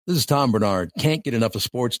This is Tom Bernard. Can't get enough of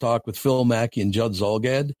sports talk with Phil Mackey and Judd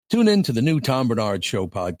Zolgad? Tune in to the new Tom Bernard Show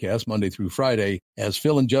podcast Monday through Friday as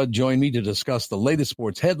Phil and Judd join me to discuss the latest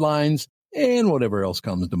sports headlines and whatever else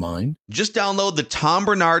comes to mind. Just download the Tom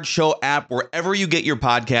Bernard Show app wherever you get your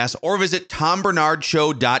podcasts or visit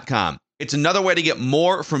tombernardshow.com. It's another way to get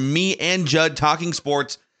more from me and Judd talking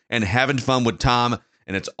sports and having fun with Tom,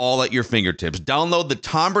 and it's all at your fingertips. Download the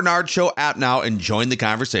Tom Bernard Show app now and join the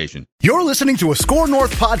conversation. You're listening to a Score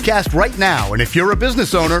North podcast right now, and if you're a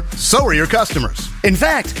business owner, so are your customers. In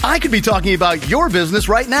fact, I could be talking about your business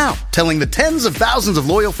right now, telling the tens of thousands of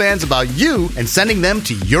loyal fans about you and sending them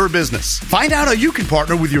to your business. Find out how you can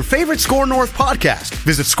partner with your favorite Score North podcast.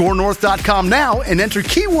 Visit scorenorth.com now and enter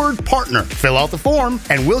keyword partner. Fill out the form,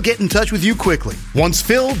 and we'll get in touch with you quickly. Once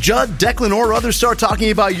Phil, Judd, Declan, or others start talking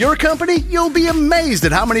about your company, you'll be amazed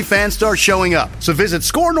at how many fans start showing up. So visit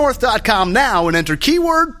scorenorth.com now and enter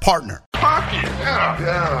keyword partner. Hockey,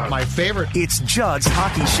 yeah. My favorite. It's Judd's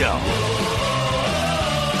Hockey Show.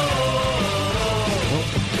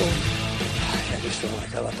 I just feel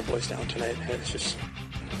like I let the boys down tonight. It's just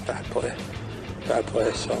bad play.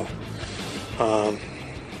 So,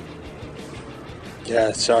 yeah,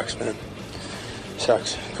 it sucks, man.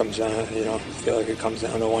 Sucks. It comes down, I feel like it comes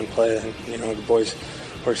down to one play, and the boys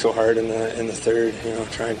work so hard in the third,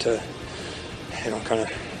 trying to, kind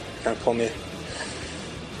of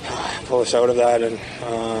pull us out of that, and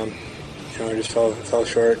I just fell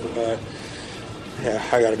short. But yeah,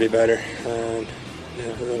 I got to be better, and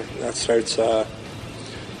that starts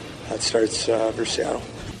versus Seattle.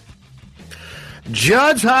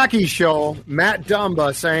 Judd's Hockey Show, Matt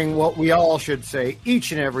Dumba saying what we all should say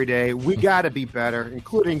each and every day. We got to be better,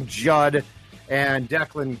 including Judd and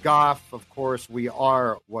Declan Goff. Of course, we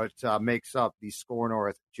are what makes up the Score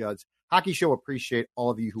North Judd's Hockey Show. Appreciate all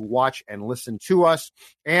of you who watch and listen to us.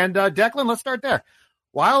 And Declan, let's start there.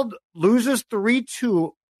 Wild loses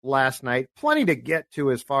 3-2 last night. Plenty to get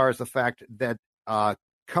to as far as the fact that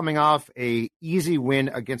coming off a easy win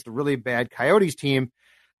against a really bad Coyotes team,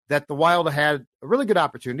 that the Wild had a really good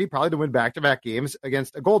opportunity probably to win back-to-back games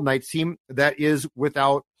against a Golden Knights team that is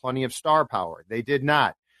without plenty of star power. They did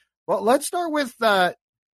not. Well, let's start with Dumba,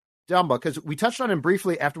 because we touched on him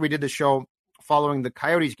briefly after we did the show following the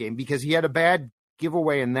Coyotes game, because he had a bad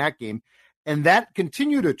giveaway in that game, and that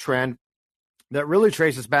continued a trend that really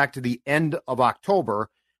traces back to the end of October,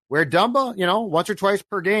 where Dumba, once or twice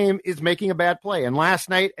per game is making a bad play. And last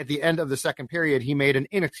night at the end of the second period, he made an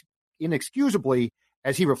inexcusably,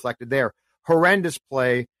 as he reflected there, horrendous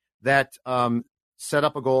play that set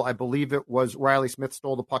up a goal. I believe it was Riley Smith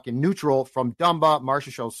stole the puck in neutral from Dumba.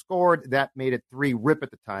 Marchessault scored. That made it 3-rip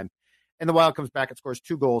at the time. And the Wild comes back and scores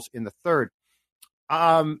 2 goals in the third.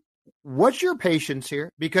 What's your patience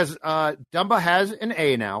here? Because Dumba has an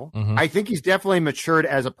A now. Mm-hmm. I think he's definitely matured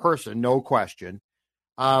as a person, no question.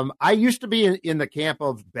 I used to be in the camp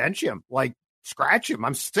of bench him, like scratch him.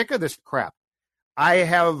 I'm sick of this crap. I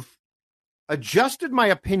have adjusted my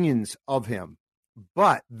opinions of him.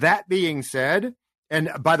 But that being said,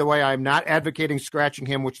 and by the way, I'm not advocating scratching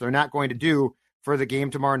him, which they're not going to do for the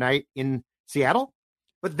game tomorrow night in Seattle.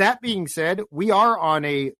 But that being said, we are on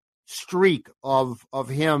a streak of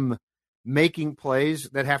him making plays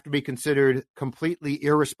that have to be considered completely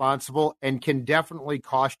irresponsible and can definitely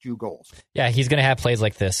cost you goals. Yeah, he's going to have plays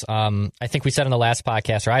like this. I think we said in the last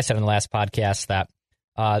podcast, or I said in the last podcast, that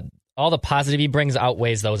all the positive he brings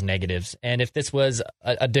outweighs those negatives. And if this was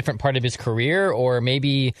a different part of his career, or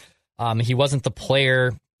maybe he wasn't the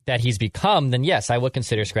player that he's become, then yes, I would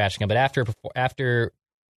consider scratching him. But after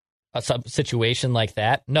a situation like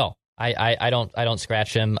that, no, I don't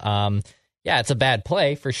scratch him. Yeah, it's a bad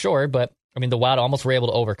play for sure, but I mean, the Wild almost were able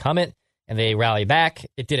to overcome it, and they rally back.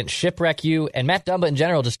 It didn't shipwreck you, and Matt Dumba in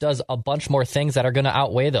general just does a bunch more things that are going to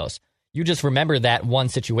outweigh those. You just remember that one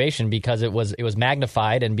situation because it was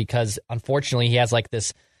magnified, and because unfortunately he has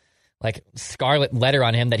this scarlet letter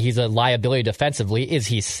on him that he's a liability defensively. Is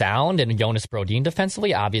he sound and Jonas Brodin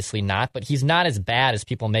defensively? Obviously not, but he's not as bad as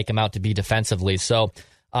people make him out to be defensively. So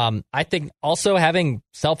I think also having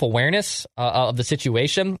self-awareness of the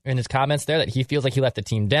situation in his comments there, that he feels like he let the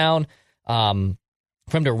team down,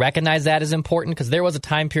 for him to recognize that is important, because there was a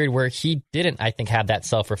time period where he didn't, I think, have that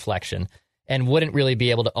self-reflection and wouldn't really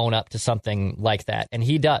be able to own up to something like that. And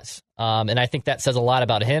he does. And I think that says a lot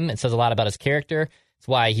about him. It says a lot about his character. It's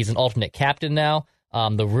why he's an alternate captain now.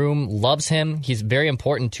 The room loves him. He's very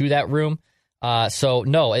important to that room. So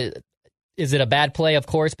no, is it a bad play? Of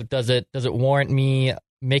course, but does it warrant me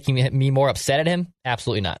making me more upset at him?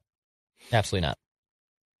 Absolutely not. Absolutely not.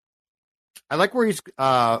 I like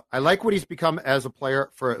what he's become as a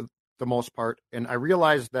player for the most part. And I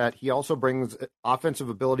realize that he also brings offensive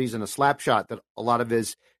abilities and a slap shot that a lot of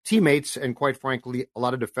his teammates and, quite frankly, a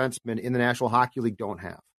lot of defensemen in the National Hockey League don't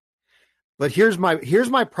have. But here's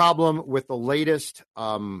my problem with the latest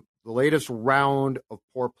round of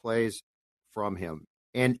poor plays from him.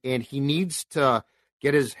 And he needs to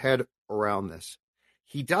get his head around this.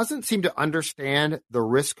 He doesn't seem to understand the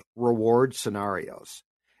risk-reward scenarios.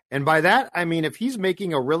 And by that, I mean, if he's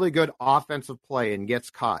making a really good offensive play and gets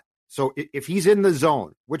caught, so if he's in the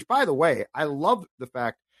zone, which, by the way, I love the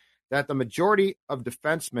fact that the majority of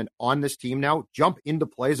defensemen on this team now jump into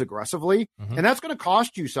plays aggressively, and that's going to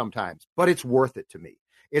cost you sometimes, but it's worth it to me.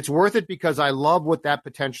 It's worth it because I love what that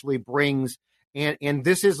potentially brings, and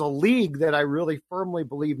this is a league that I really firmly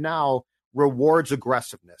believe now rewards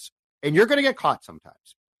aggressiveness, and you're going to get caught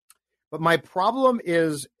sometimes. But my problem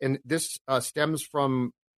is, and this stems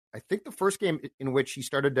from, I think, the first game in which he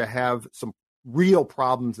started to have some real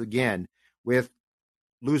problems again with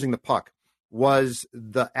losing the puck, was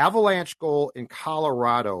the Avalanche goal in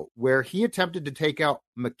Colorado, where he attempted to take out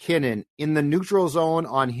McKinnon in the neutral zone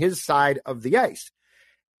on his side of the ice.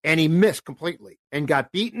 And he missed completely and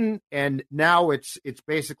got beaten. And now it's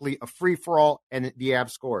basically a free-for-all, and the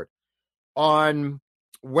Avs scored. On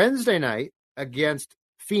Wednesday night against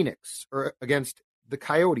Phoenix, or against the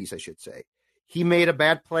Coyotes, I should say, he made a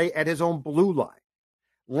bad play at his own blue line.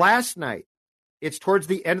 Last night, it's towards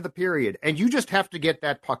the end of the period, and you just have to get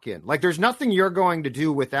that puck in. Like, there's nothing you're going to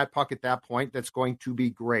do with that puck at that point that's going to be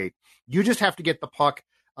great. You just have to get the puck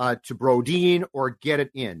to Brodin or get it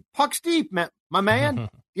in. Puck's deep, my man.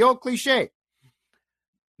 The old cliche.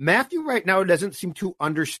 Matthew right now doesn't seem to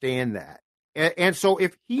understand that. And so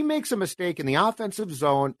if he makes a mistake in the offensive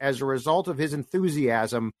zone as a result of his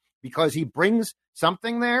enthusiasm because he brings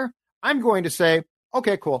something there, I'm going to say,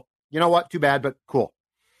 okay, cool. You know what? Too bad, but cool.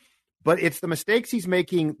 But it's the mistakes he's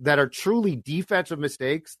making that are truly defensive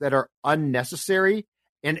mistakes that are unnecessary.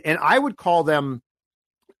 And I would call them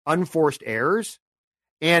unforced errors.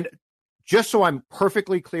 And just so I'm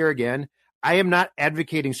perfectly clear again, I am not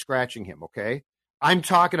advocating scratching him, okay? I'm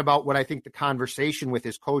talking about what I think the conversation with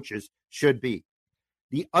his coaches should be.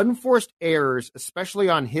 The unforced errors, especially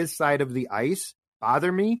on his side of the ice,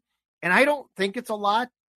 bother me. And I don't think it's a lot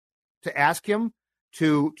to ask him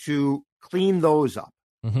to clean those up.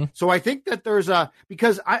 So I think that there's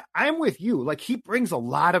because I'm with you. Like, he brings a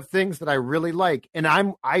lot of things that I really like, and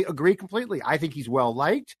I agree completely. I think he's well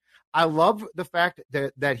liked. I love the fact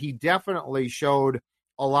that he definitely showed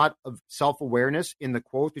a lot of self-awareness in the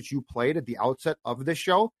quote that you played at the outset of this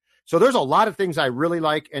show. So there's a lot of things I really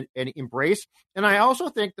like and embrace. And I also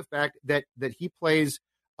think the fact that he plays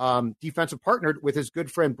defensive partnered with his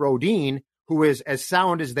good friend Brodin, who is as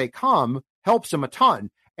sound as they come, helps him a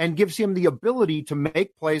ton and gives him the ability to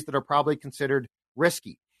make plays that are probably considered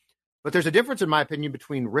risky. But there's a difference, in my opinion,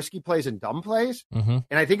 between risky plays and dumb plays. And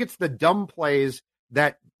I think it's the dumb plays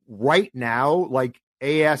that right now, like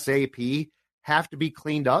ASAP, have to be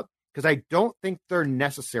cleaned up because I don't think they're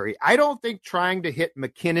necessary. I don't think trying to hit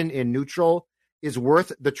McKinnon in neutral is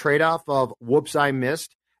worth the trade-off of whoops, I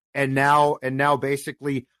missed. And now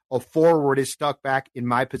basically a forward is stuck back in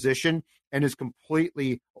my position and is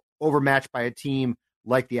completely overmatched by a team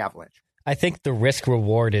like the Avalanche. I think the risk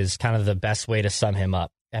reward is kind of the best way to sum him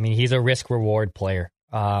up. I mean, he's a risk reward player.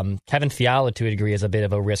 Kevin Fiala, to a degree, is a bit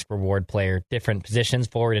of a risk reward player, different positions,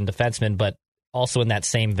 forward and defenseman, but also in that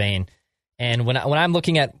same vein. And when I'm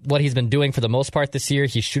looking at what he's been doing for the most part this year,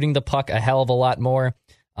 he's shooting the puck a hell of a lot more.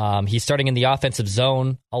 He's starting in the offensive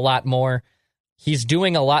zone a lot more. He's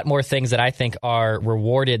doing a lot more things that I think are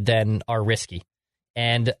rewarded than are risky.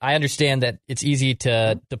 And I understand that it's easy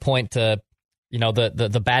to point to, you know,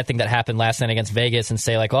 the bad thing that happened last night against Vegas and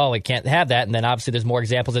say, like, oh, we can't have that. And then obviously there's more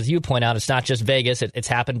examples, as you point out. It's not just Vegas. It's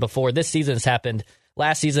happened before this season. It's happened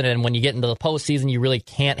last season. And when you get into the postseason, you really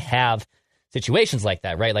can't have situations like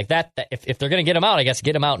that, right? Like that if they're going to get him out, I guess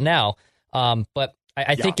get him out now. But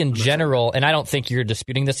I think in general, and I don't think you're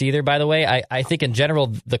disputing this either, by the way, I think in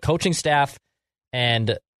general, the coaching staff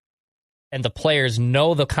and the players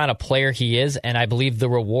know the kind of player he is, and I believe the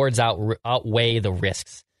rewards outweigh the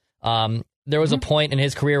risks. There was a point in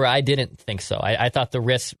his career where I didn't think so. I thought the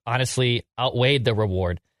risks honestly outweighed the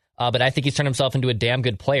reward. But I think he's turned himself into a damn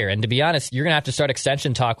good player. And to be honest, you're going to have to start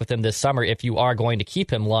extension talk with him this summer if you are going to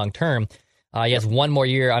keep him long term. He has one more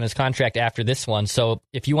year on his contract after this one. So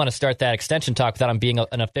if you want to start that extension talk without him being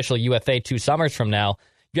an official UFA 2 summers from now,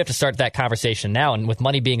 you have to start that conversation now. And with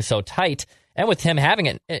money being so tight, and with him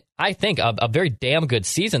having, I think, a very damn good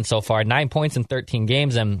season so far, 9 points in 13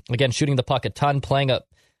 games, and again, shooting the puck a ton, playing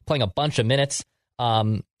a bunch of minutes,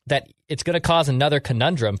 that it's going to cause another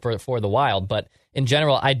conundrum for the Wild. But in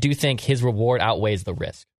general, I do think his reward outweighs the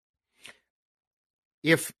risk.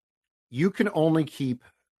 If you can only keep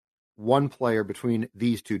one player between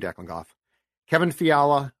these two, Declan Goff, Kevin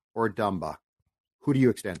Fiala or Dumba, who do you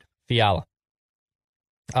extend? Fiala.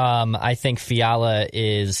 I think Fiala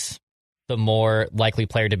is the more likely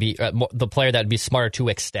player to be the player that would be smarter to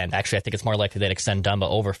extend. Actually, I think it's more likely they'd extend Dumba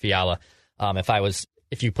over Fiala.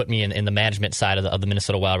 If you put me in the management side of the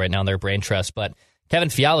Minnesota Wild right now in their brain trust, but Kevin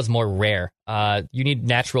Fiala is more rare. You need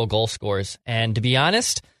natural goal scorers, and to be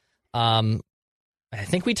honest, I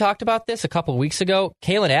think we talked about this a couple of weeks ago.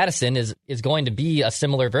 Kalen Addison is going to be a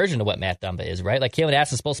similar version of what Matt Dumba is, right? Like Kalen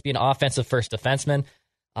Addison is supposed to be an offensive first defenseman.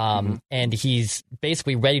 And he's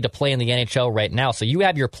basically ready to play in the NHL right now. So you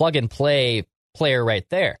have your plug and play player right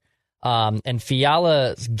there. And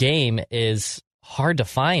Fiala's game is hard to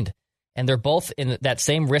find. And they're both in that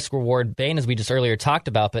same risk reward vein as we just earlier talked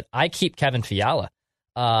about. But I keep Kevin Fiala.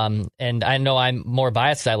 And I know I'm more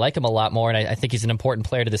biased. I like him a lot more. And I think he's an important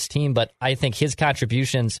player to this team. But I think his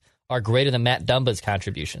contributions are greater than Matt Dumba's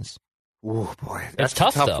contributions. Oh, boy. That's it's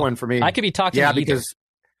tough, a tough one for me. I could be talking because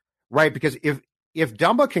if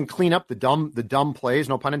Dumba can clean up the dumb plays,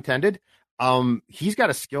 no pun intended, he's got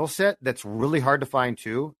a skill set that's really hard to find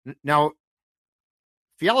too. Now,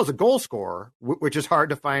 Fiala's a goal scorer, which is hard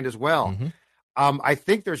to find as well. Mm-hmm. I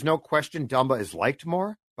think there's no question Dumba is liked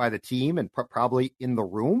more by the team and probably in the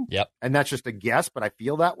room. Yep. And that's just a guess, but I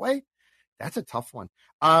feel that way. That's a tough one.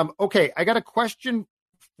 Okay, I got a question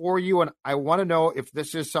for you, and I want to know if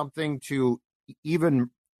this is something to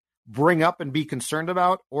even bring up and be concerned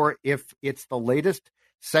about, or if it's the latest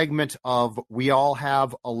segment of we all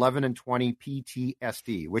have 11 and 20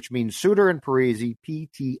 PTSD, which means Suter and Parisi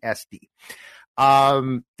PTSD.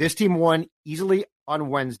 This team won easily on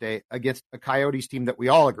Wednesday against a Coyotes team that we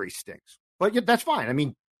all agree stinks, but that's fine. I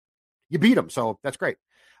mean, you beat them, so that's great.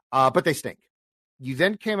 But they stink. You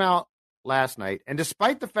then came out last night, and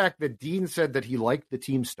despite the fact that Dean said that he liked the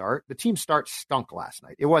team start stunk last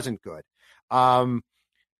night. It wasn't good.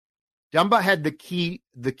 Dumba had the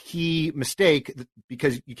key mistake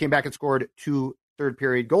because you came back and scored 2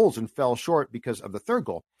 third-period goals and fell short because of the third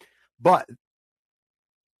goal. But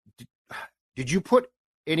did you put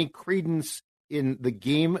any credence in the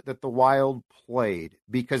game that the Wild played?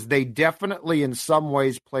 Because they definitely in some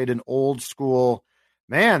ways played an old school,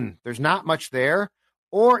 man, there's not much there.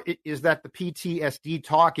 Or is that the PTSD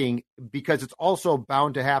talking, because it's also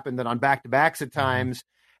bound to happen that on back-to-backs at times,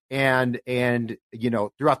 and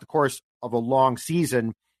throughout the course of a long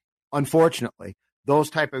season, unfortunately, those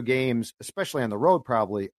type of games, especially on the road,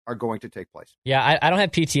 probably are going to take place. Yeah, I don't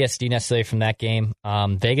have PTSD necessarily from that game.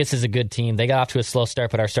 Vegas is a good team. They got off to a slow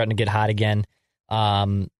start, but are starting to get hot again.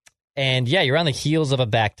 And yeah, you're on the heels of a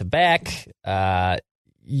back-to-back.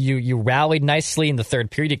 You rallied nicely in the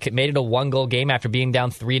third period. You made it a 1-goal game after being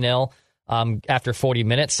down 3-0 after 40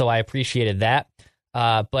 minutes, so I appreciated that.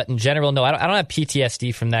 But in general, no, I don't have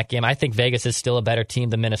PTSD from that game. I think Vegas is still a better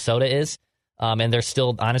team than Minnesota is. And they're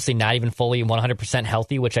still, honestly, not even fully 100%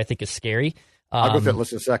 healthy, which I think is scary. I'll go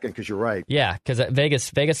Fitless in a second because you're right. Yeah, because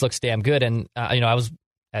Vegas looks damn good. And, I was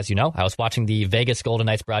watching the Vegas Golden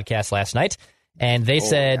Knights broadcast last night, and they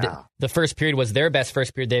said the first period was their best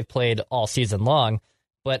first period they've played all season long,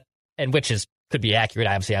 which could be accurate.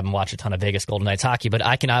 I obviously haven't watched a ton of Vegas Golden Knights hockey, but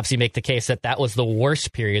I can obviously make the case that was the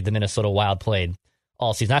worst period the Minnesota Wild played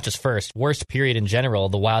all season. Not just worst period in general.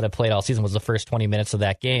 The Wild had played all season was the first 20 minutes of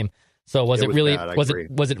that game. So was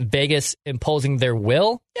it Vegas imposing their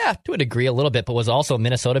will? Yeah, to a degree, a little bit, but was also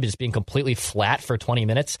Minnesota just being completely flat for 20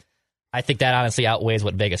 minutes? I think that honestly outweighs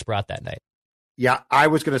what Vegas brought that night. Yeah, I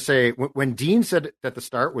was going to say, when Dean said that the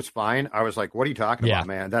start was fine, I was like, what are you talking about,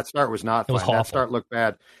 man? That start was not fine. That start looked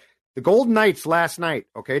bad. The Golden Knights last night,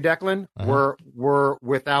 okay, Declan, were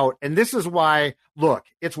without, and this is why, look,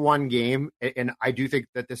 it's one game, and I do think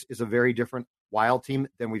that this is a very different Wild team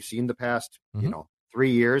than we've seen the past,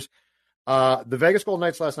 3 years. The Vegas Golden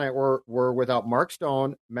Knights last night were without Mark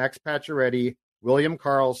Stone, Max Pacioretty, William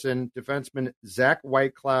Karlsson, defenseman Zach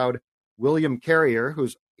Whitecloud, William Carrier,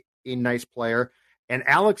 who's a nice player, and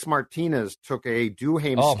Alex Martinez took a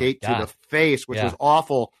Duhaime skate to the face, which was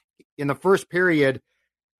awful in the first period,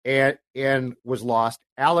 and was lost.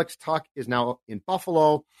 Alex Tuck is now in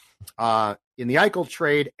Buffalo in the Eichel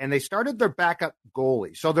trade, and they started their backup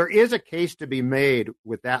goalie. So there is a case to be made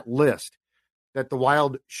with that list that the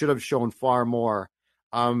Wild should have shown far more.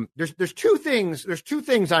 There's two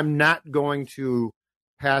things I'm not going to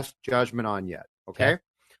pass judgment on yet. Okay.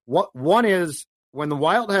 One is when the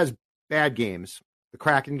Wild has bad games, the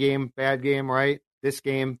Kraken game, bad game, right? This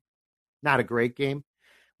game, not a great game.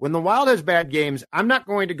 When the Wild has bad games, I'm not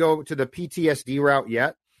going to go to the PTSD route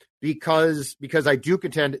yet, because I do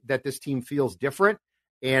contend that this team feels different,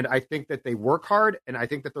 and I think that they work hard, and I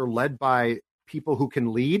think that they're led by people who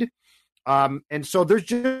can lead. And so there's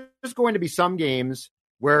just going to be some games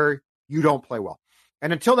where you don't play well.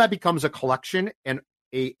 And until that becomes a collection and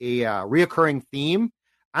a reoccurring theme,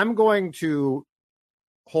 I'm going to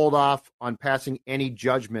hold off on passing any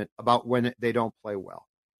judgment about when they don't play well.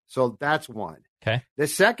 So that's one. Okay. The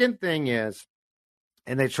second thing is,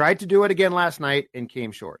 and they tried to do it again last night and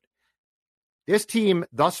came short. This team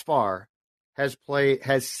thus far has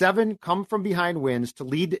 7 come from behind wins to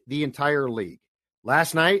lead the entire league.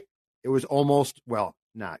 Last night, it was almost, well,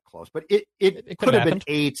 not close, but it could have been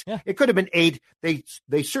 8. Yeah. It could have been 8.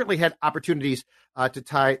 They certainly had opportunities to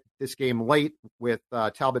tie this game late with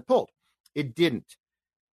Talbot pulled. It didn't.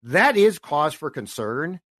 That is cause for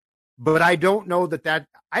concern, but I don't know that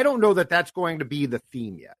that's going to be the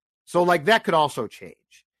theme yet. So like that could also change.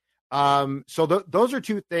 So those are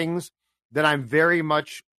 2 things that I'm very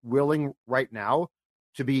much willing right now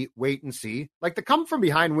to be wait and see. Like the come from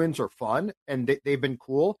behind wins are fun and they've been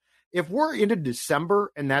cool. If we're into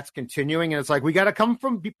December and that's continuing and it's like, we got to come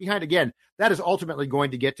from behind again, that is ultimately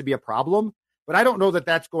going to get to be a problem. But I don't know that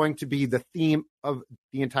that's going to be the theme of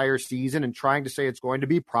the entire season, and trying to say it's going to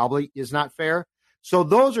be probably is not fair. So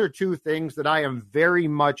those are 2 things that I am very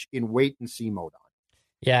much in wait and see mode on.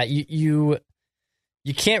 Yeah,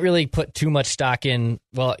 you can't really put too much stock in,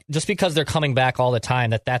 well, just because they're coming back all the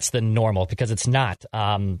time, that's the normal, because it's not.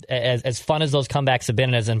 As fun as those comebacks have been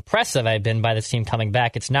and as impressive I've been by this team coming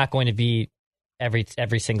back, it's not going to be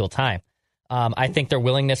every single time. I think their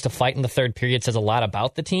willingness to fight in the third period says a lot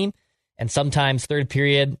about the team. And sometimes third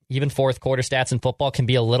period, even fourth quarter stats in football can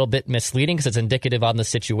be a little bit misleading because it's indicative on the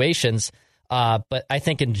situations. But I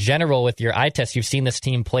think in general, with your eye test, you've seen this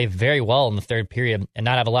team play very well in the third period and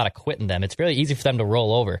not have a lot of quit in them. It's really easy for them to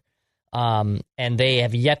roll over. And they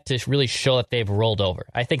have yet to really show that they've rolled over.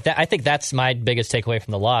 I think that's my biggest takeaway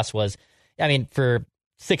from the loss was, I mean, for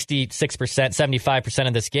 66%, 75%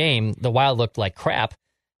 of this game, the Wild looked like crap,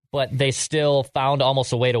 but they still found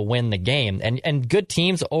almost a way to win the game. And good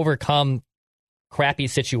teams overcome crappy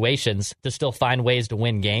situations to still find ways to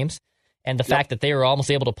win games. And the fact that they were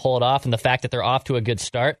almost able to pull it off, and the fact that they're off to a good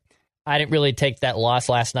start, I didn't really take that loss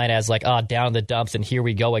last night as like, oh, down in the dumps and here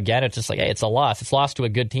we go again. It's just like, hey, it's a loss. It's lost to a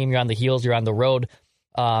good team. You're on the heels. You're on the road.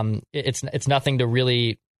 It's nothing to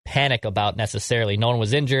really panic about necessarily. No one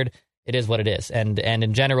was injured. It is what it is. And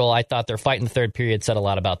in general, I thought their fight in the third period said a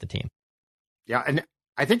lot about the team. Yeah, and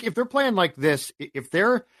I think if they're playing like this, if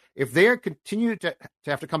they're continue to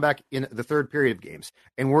have to come back in the third period of games,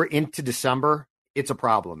 and we're into December, it's a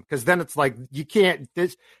problem, because then it's like you can't.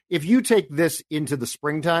 If you take this into the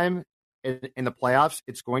springtime in the playoffs,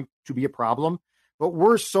 it's going to be a problem. But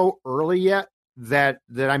we're so early yet that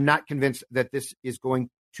I'm not convinced that this is going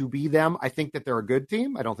to be them. I think that they're a good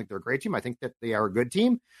team. I don't think they're a great team. I think that they are a good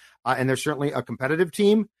team, and they're certainly a competitive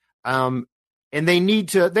team. And they need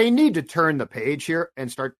to turn the page here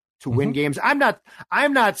and start to win games. I'm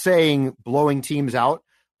not saying blowing teams out,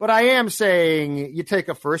 but I am saying you take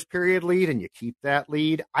a first period lead and you keep that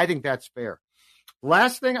lead. I think that's fair.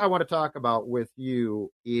 Last thing I want to talk about with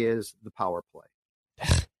you is the power play.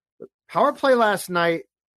 The power play last night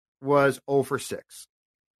was 0 for 6.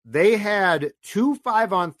 They had 2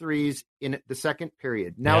 5-on-3s in the second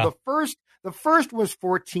period. Now the first was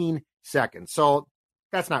 14 seconds. So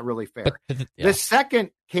that's not really fair. The second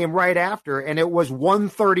came right after, and it was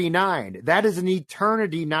 1:39. That is an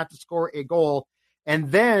eternity not to score a goal.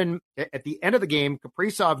 And then at the end of the game,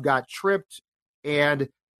 Kaprizov got tripped, and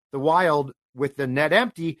the Wild, with the net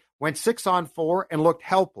empty, went 6-on-4 and looked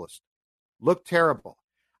helpless, looked terrible.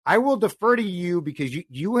 I will defer to you because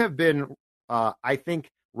you have been, I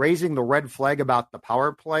think, raising the red flag about the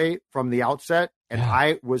power play from the outset, and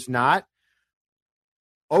I was not.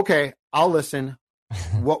 Okay, I'll listen.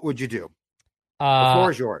 What would you do? The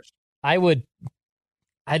floor is yours.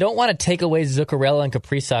 I don't want to take away Zuccarello and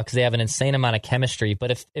Kaprizov because they have an insane amount of chemistry,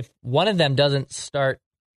 but if one of them doesn't start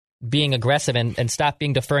being aggressive and stop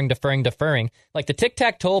being deferring, like the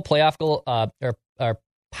tic-tac-toe playoff goal, or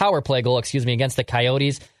power play goal, against the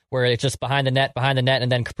Coyotes, where it's just behind the net,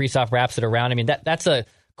 and then Kaprizov wraps it around. I mean, that's a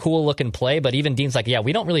cool-looking play, but even Dean's like,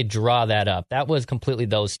 we don't really draw that up. That was completely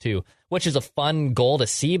those two, which is a fun goal to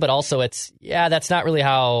see, but also that's not really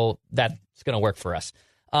how that's going to work for us.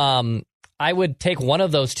 I would take one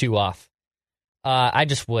of those two off. I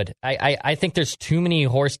just would. I think there's too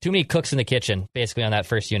many cooks in the kitchen, basically, on that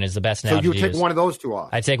first unit is the best analogy. So you take one of those two off?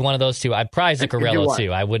 I'd take one of those two. I'd probably Zuccarello,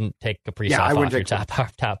 too. I wouldn't take Kaprizov off your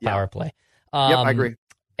top power play. Yep, I agree.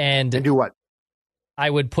 And do what? I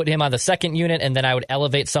would put him on the second unit, and then I would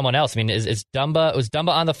elevate someone else. I mean, was Dumba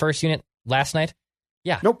on the first unit last night?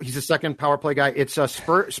 Yeah. Nope, he's a second power play guy. It's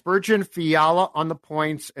Spurgeon, Fiala on the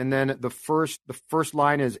points, and then the first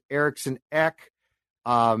line is Eriksson, Ek,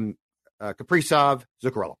 Kaprizov,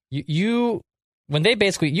 Zuccarello. You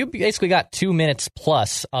basically got 2 minutes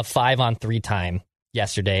plus of 5-on-3 time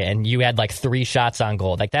yesterday, and you had like 3 shots on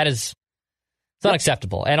goal. Like that is, it's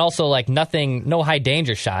unacceptable. And also like no high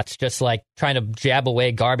danger shots, just like trying to jab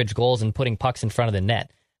away garbage goals and putting pucks in front of the net.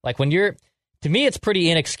 Like to me, it's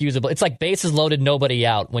pretty inexcusable. It's like bases loaded, nobody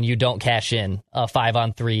out when you don't cash in a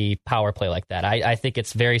 5-on-3 power play like that. I think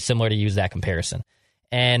it's very similar to use that comparison.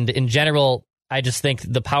 And in general, I just think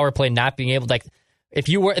the power play not being able to, like, if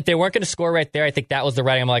they weren't going to score right there, I think that was the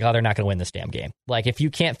writing. I'm like, oh, they're not going to win this damn game. Like, if you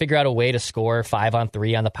can't figure out a way to score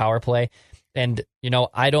 5-on-3 on the power play, and,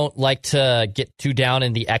 I don't like to get too down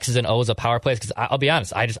in the X's and O's of power plays because I'll be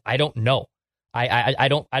honest, I don't know.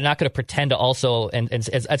 I'm not going to pretend to also, and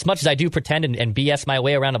as much as I do pretend and BS my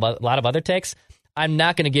way around a lot of other takes, I'm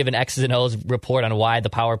not going to give an X's and O's report on why the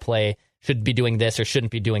power play should be doing this or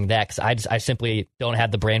shouldn't be doing that because I simply don't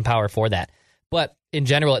have the brain power for that. But in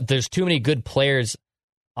general, there's too many good players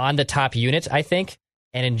on the top units, I think,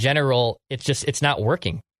 and in general, it's not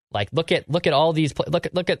working. Like look at all these look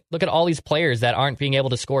at all these players that aren't being able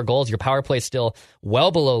to score goals. Your power play is still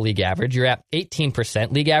well below league average. You're at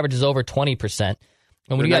 18%. League average is over 20%.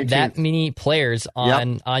 And when you got that many players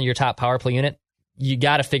on your top power play unit, you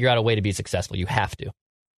got to figure out a way to be successful. You have to.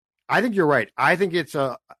 I think you're right. I think it's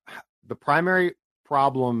the primary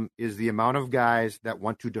problem is the amount of guys that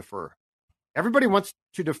want to defer. Everybody wants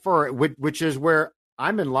to defer, which is where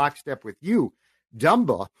I'm in lockstep with you.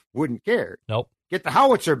 Dumba wouldn't care. Nope. Get the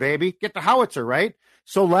howitzer, baby. Get the howitzer, right?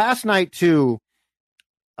 So last night, too,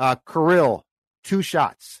 Kirill, 2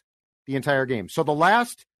 shots the entire game. So the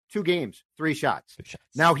last 2 games, 3 shots. 2 shots.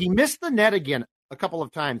 Now, he missed the net again a couple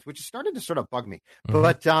of times, which is starting to sort of bug me.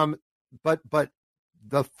 Mm-hmm. But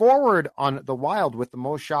the forward on the Wild with the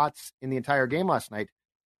most shots in the entire game last night,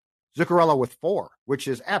 Zuccarello with 4, which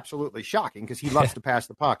is absolutely shocking because he loves to pass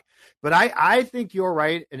the puck. But I think you're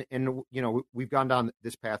right, and we've gone down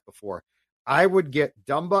this path before. I would get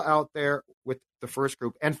Dumba out there with the first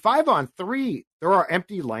group. And 5-on-3, there are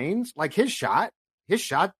empty lanes. Like his shot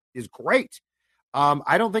is great.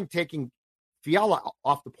 I don't think taking Fiala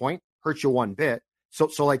off the point hurts you one bit. So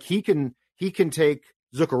like he can take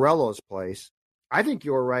Zuccarello's place. I think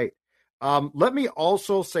you're right. Let me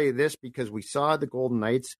also say this because we saw the Golden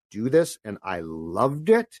Knights do this and I loved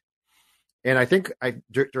it. And I think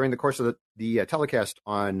during the course of the telecast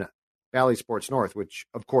on Valley Sports North, which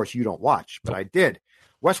of course you don't watch, but I did.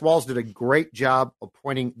 Wes Walz did a great job of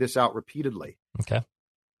pointing this out repeatedly. Okay.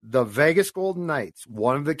 The Vegas Golden Knights,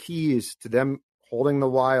 one of the keys to them holding the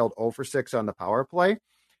Wild 0-for-6 on the power play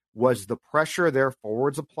was the pressure their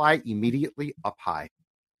forwards apply immediately up high.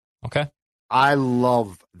 Okay. I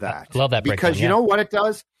love that. I love that breakdown, because you know what it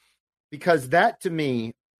does? Because that to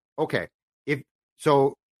me, okay,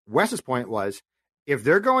 so Wes's point was, if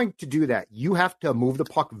they're going to do that, you have to move the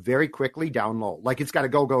puck very quickly down low. Like it's got to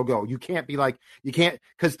go. You can't be like,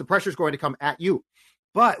 because the pressure is going to come at you.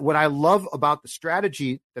 But what I love about the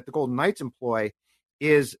strategy that the Golden Knights employ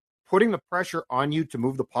is putting the pressure on you to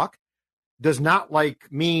move the puck does not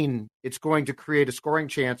mean it's going to create a scoring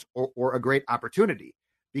chance or a great opportunity,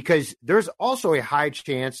 because there's also a high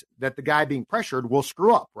chance that the guy being pressured will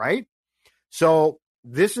screw up, right? So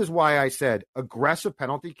this is why I said aggressive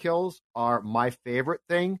penalty kills are my favorite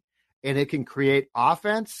thing, and it can create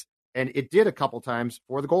offense, and it did a couple times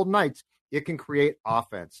for the Golden Knights. It can create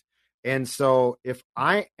offense. And so if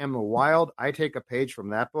I am the Wild, I take a page from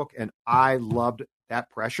that book, and I loved that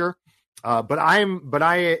pressure. But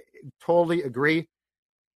I totally agree.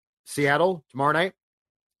 Seattle tomorrow night,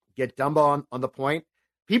 get Dumba on the point.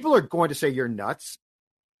 People are going to say you're nuts.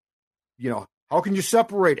 How can you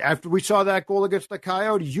separate? After we saw that goal against the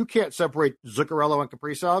Coyotes, you can't separate Zuccarello and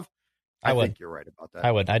Kaprizov. I think you're right about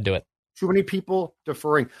that. I'd do it. Too many people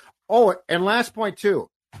deferring. Oh, and last point too,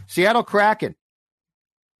 Seattle Kraken.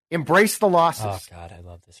 Embrace the losses. Oh, God, I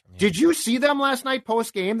love this from you. Did you see them last night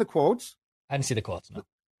post-game, the quotes? I didn't see the quotes, no.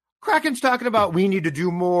 Kraken's talking about we need to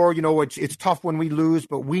do more. It's tough when we lose,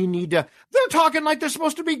 but we need to. They're talking like they're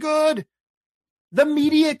supposed to be good. The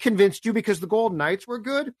media convinced you because the Golden Knights were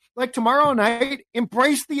good. Like tomorrow night,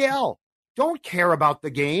 embrace the L. Don't care about the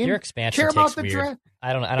game. Your expansion take's weird. Draft.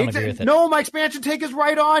 I don't agree with it. No, my expansion take is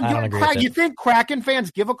right on. I don't agree with it. You think Kraken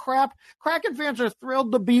fans give a crap? Kraken fans are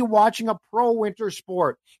thrilled to be watching a pro winter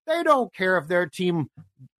sport. They don't care if their team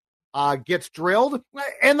gets drilled,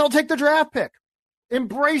 and they'll take the draft pick.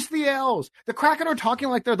 Embrace the L's. The Kraken are talking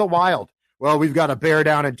like they're the Wild. well, we've got to bear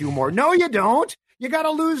down and do more. No, you don't. You got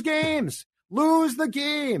to lose games. Lose the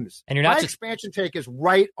games. And you're not My expansion take is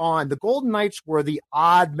right on. The Golden Knights were the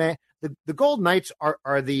odd man. The Golden Knights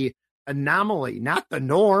are the anomaly, not the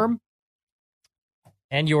norm.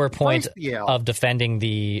 And your point of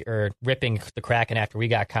defending or ripping the Kraken after we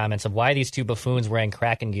got comments of why these two buffoons wearing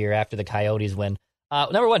Kraken gear after the Coyotes win.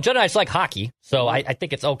 Number one, Judd and I just like hockey, so I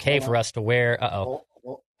think it's okay for us to wear.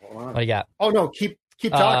 What do you got? Oh no, keep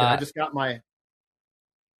talking. I just got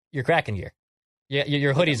your Kraken gear. Yeah,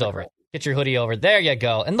 your hoodie's over it. Get your hoodie over. There you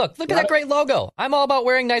go. And look at that great logo. I'm all about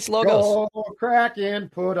wearing nice logos. Go Kraken,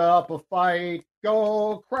 put up a fight.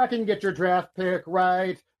 Go Kraken, get your draft pick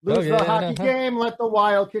right. Lose the hockey game, let the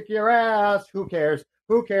Wild kick your ass. Who cares?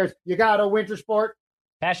 Who cares? You got a winter sport.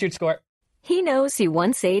 Pass, shoot, score. He knows you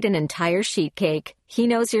once ate an entire sheet cake. He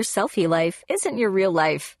knows your selfie life isn't your real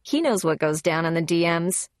life. He knows what goes down on the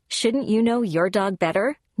DMs. Shouldn't you know your dog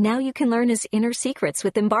better? Now you can learn his inner secrets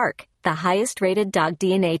with Embark, the highest-rated dog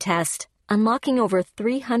DNA test. Unlocking over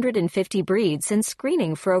 350 breeds and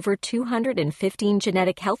screening for over 215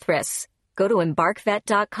 genetic health risks. Go to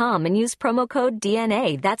EmbarkVet.com and use promo code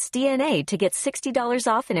DNA, that's DNA, to get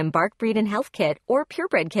 $60 off an Embark Breed and Health Kit or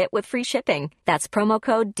Purebred Kit with free shipping. That's promo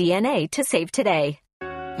code DNA to save today.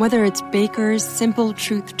 Whether it's Baker's Simple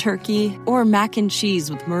Truth Turkey or mac and cheese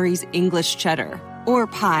with Murray's English Cheddar or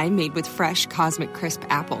pie made with fresh Cosmic Crisp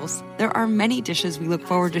apples, there are many dishes we look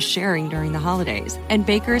forward to sharing during the holidays. And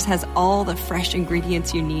Baker's has all the fresh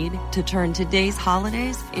ingredients you need to turn today's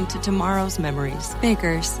holidays into tomorrow's memories.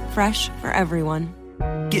 Baker's, fresh for everyone.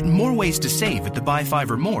 Get more ways to save at the Buy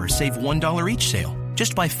 5 or More Save $1 each sale.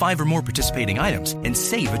 Just buy 5 or more participating items and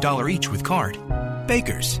save $1 each with card.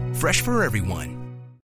 Baker's, fresh for everyone.